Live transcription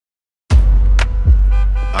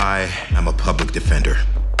I am a public defender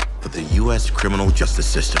for the U.S. criminal justice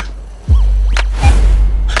system.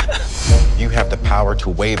 You have the power to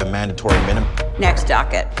waive a mandatory minimum. Next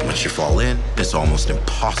docket. Once you fall in, it's almost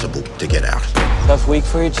impossible to get out. Tough week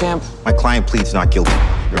for you, champ? My client pleads not guilty,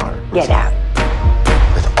 Your Honor. Get out.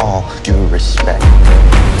 With all due respect.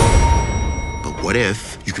 But what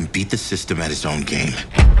if you can beat the system at its own game?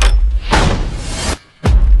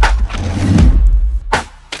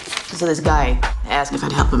 So this guy asked if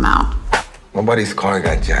I'd help him out. My buddy's car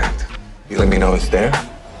got jacked. You let me know it's there?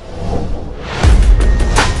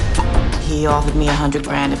 He offered me $100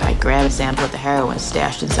 grand if I grab a sample of the heroin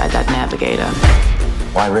stashed inside that Navigator.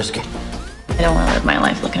 Why risk it? I don't want to live my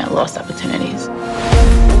life looking at lost opportunities.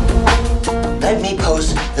 Let me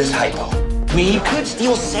pose this hypo. We could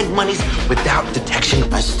steal said monies without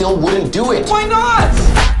detection. I still wouldn't do it. Why not?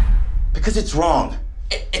 Because it's wrong.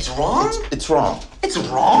 It's wrong? It's wrong. It's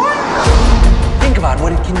wrong? Think about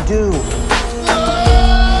what it can do.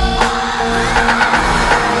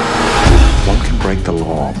 One can break the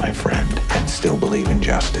law, my friend, and still believe in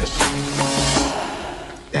justice.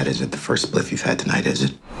 That isn't the first spliff you've had tonight, is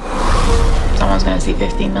it? Someone's gonna see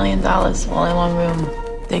 $15 million all in one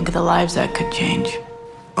room. Think of the lives that could change.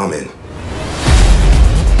 I'm in.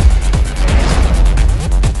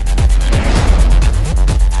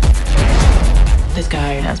 This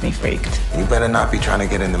guy has me freaked. You better not be trying to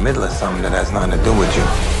get in the middle of something that has nothing to do with you.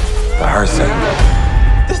 For her sake.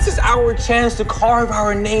 This is our chance to carve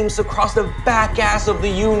our names across the back ass of the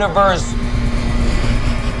universe.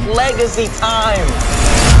 Legacy time.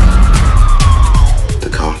 The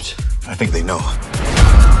cops. I think they know.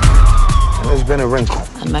 There's been a wrinkle.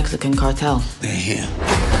 A Mexican cartel. They're here.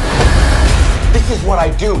 This is what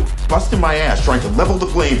I do. Busting my ass trying to level the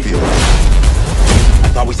playing field.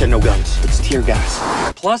 I thought we said no guns. It's tear gas.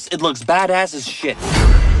 Plus, it looks badass as shit.